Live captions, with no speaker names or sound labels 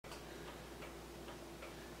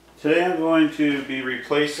Today I'm going to be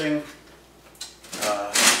replacing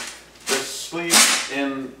this sleeve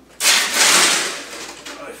in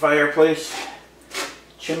my fireplace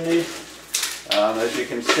chimney. As you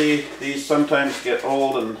can see, these sometimes get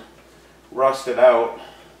old and rusted out,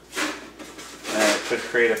 and it could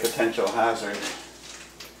create a potential hazard.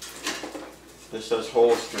 This has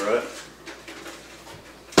holes through it.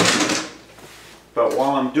 But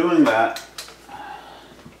while I'm doing that,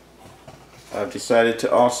 I've decided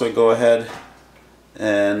to also go ahead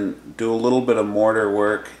and do a little bit of mortar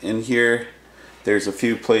work in here. There's a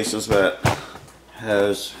few places that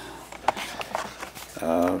has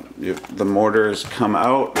the mortar has come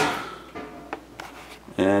out,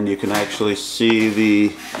 and you can actually see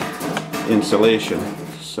the insulation.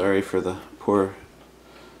 Sorry for the poor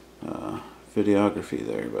videography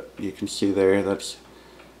there, but you can see there that's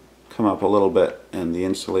come up a little bit, and the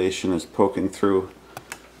insulation is poking through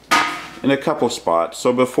in a couple spots.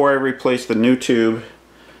 So before I replace the new tube,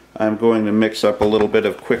 I'm going to mix up a little bit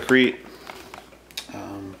of Quickrete.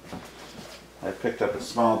 I picked up a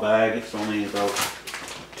small bag. It's only about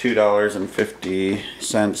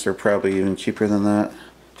 $2.50, or probably even cheaper than that,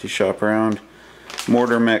 to shop around.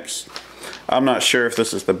 Mortar mix. I'm not sure if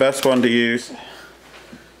this is the best one to use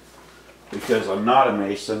because I'm not a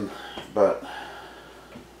mason, but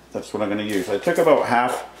that's what I'm going to use. I took about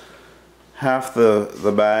half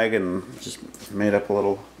the bag and just made up a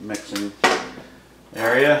little mixing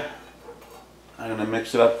area. I'm going to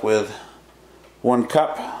mix it up with 1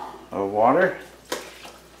 cup of water.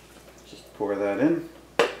 Just pour that in.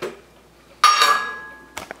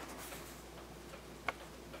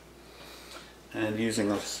 And using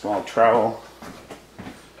a small trowel,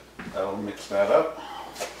 I will mix that up.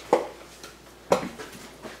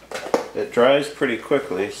 It dries pretty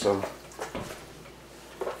quickly, so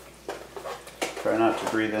try not to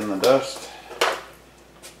breathe in the dust.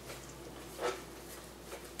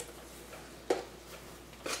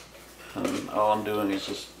 And all I'm doing is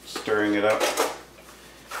just stirring it up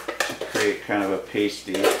to create kind of a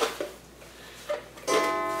pasty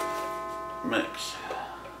mix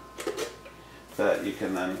that you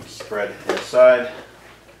can then spread inside.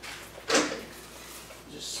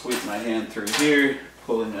 Just sweep my hand through here,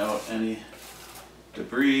 pulling out any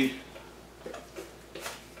debris.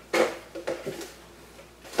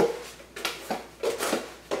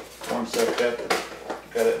 Once I've got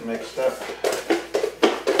it mixed up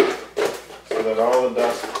so that all the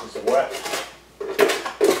dust is wet,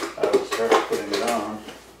 I will start putting it on.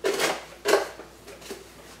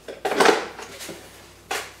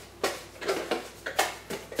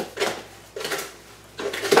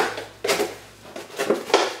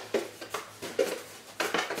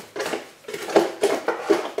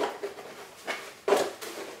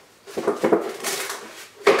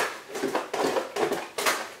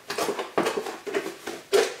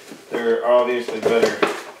 There are obviously better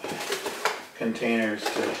containers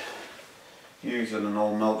to use than an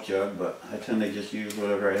old milk jug, but I tend to just use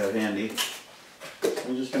whatever I have handy.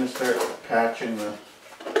 I'm just going to start patching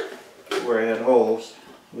where I had holes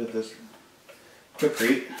with this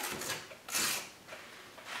Quickrete.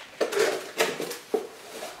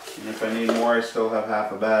 And if I need more, I still have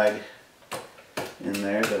half a bag in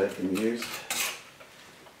there that I can use.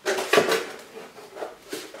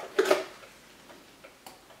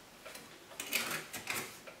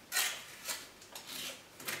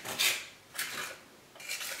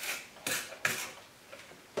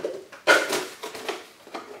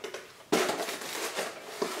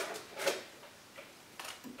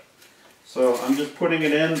 So I'm just putting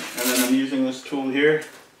it in, and then I'm using this tool here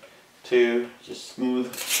to just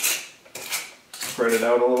spread it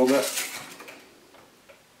out a little bit.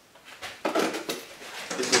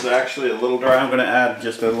 This is actually a little dry. I'm going to add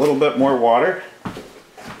just a little bit more water.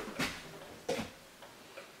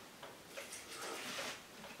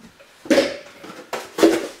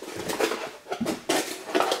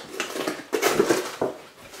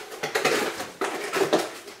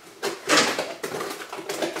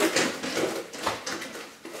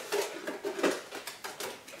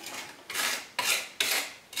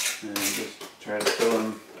 And just try to fill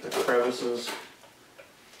in the crevices.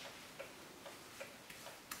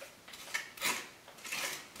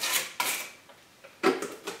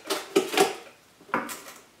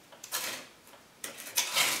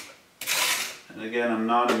 And again, I'm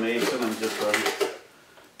not a mason, I'm just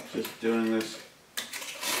doing this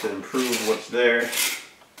to improve what's there.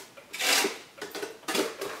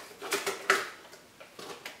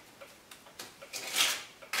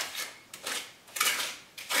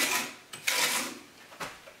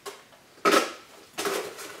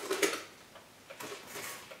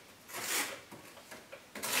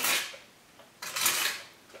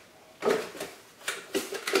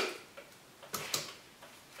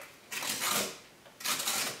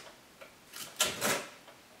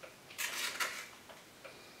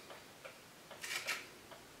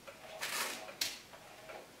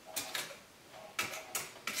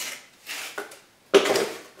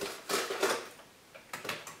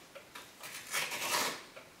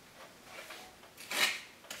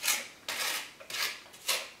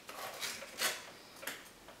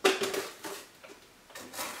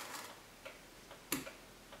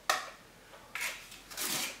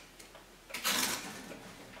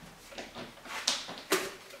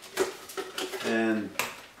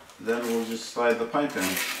 just slide the pipe in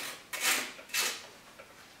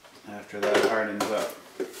after that hardens up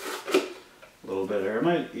a little bit, or I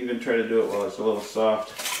might even try to do it while it's a little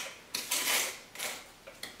soft.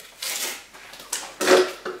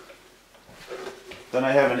 Then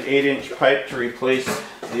I have an 8-inch pipe to replace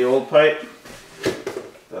the old pipe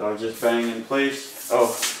that I'll just bang in place. Oh,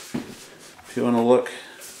 if you want to look,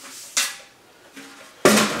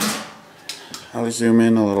 I'll zoom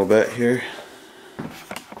in a little bit here.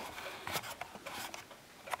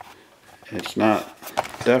 It's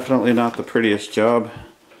definitely not the prettiest job,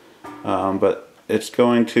 but it's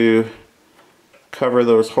going to cover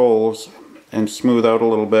those holes and smooth out a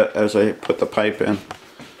little bit as I put the pipe in.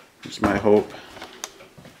 It's my hope.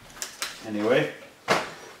 Anyway,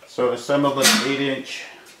 so assembled an 8-inch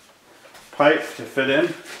pipe to fit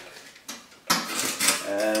in,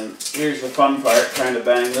 and here's the fun part, trying to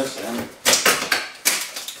bang this in,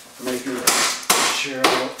 making sure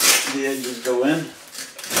the edges go in.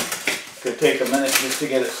 Could take a minute just to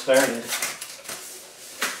get it started.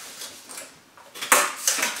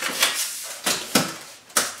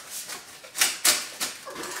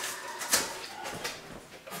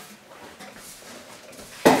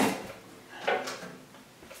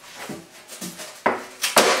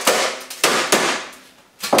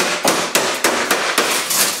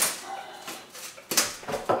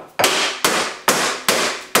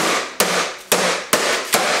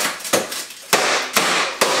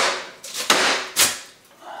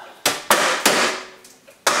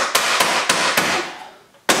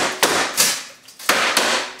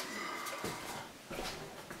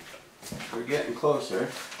 We're getting closer.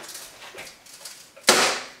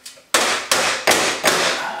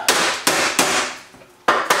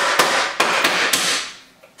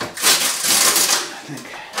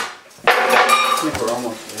 I think we're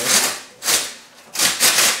almost there.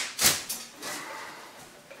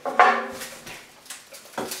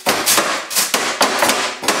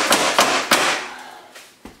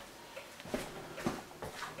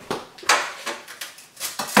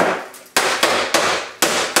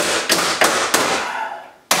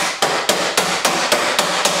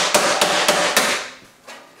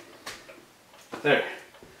 There.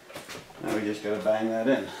 Now we just gotta bang that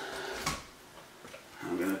in.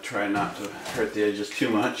 I'm gonna try not to hurt the edges too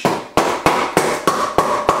much.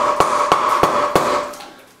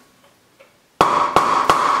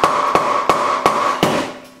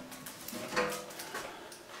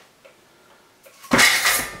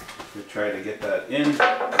 We try to get that in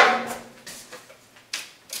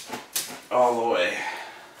all the way.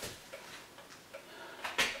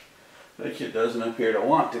 Which it doesn't appear to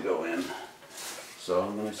want to go in. So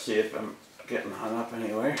I'm going to see if I'm getting hung up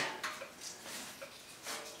anywhere.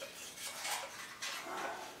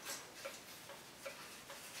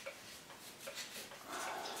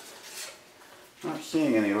 Not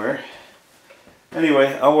seeing anywhere.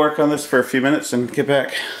 Anyway, I'll work on this for a few minutes and get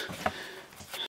back.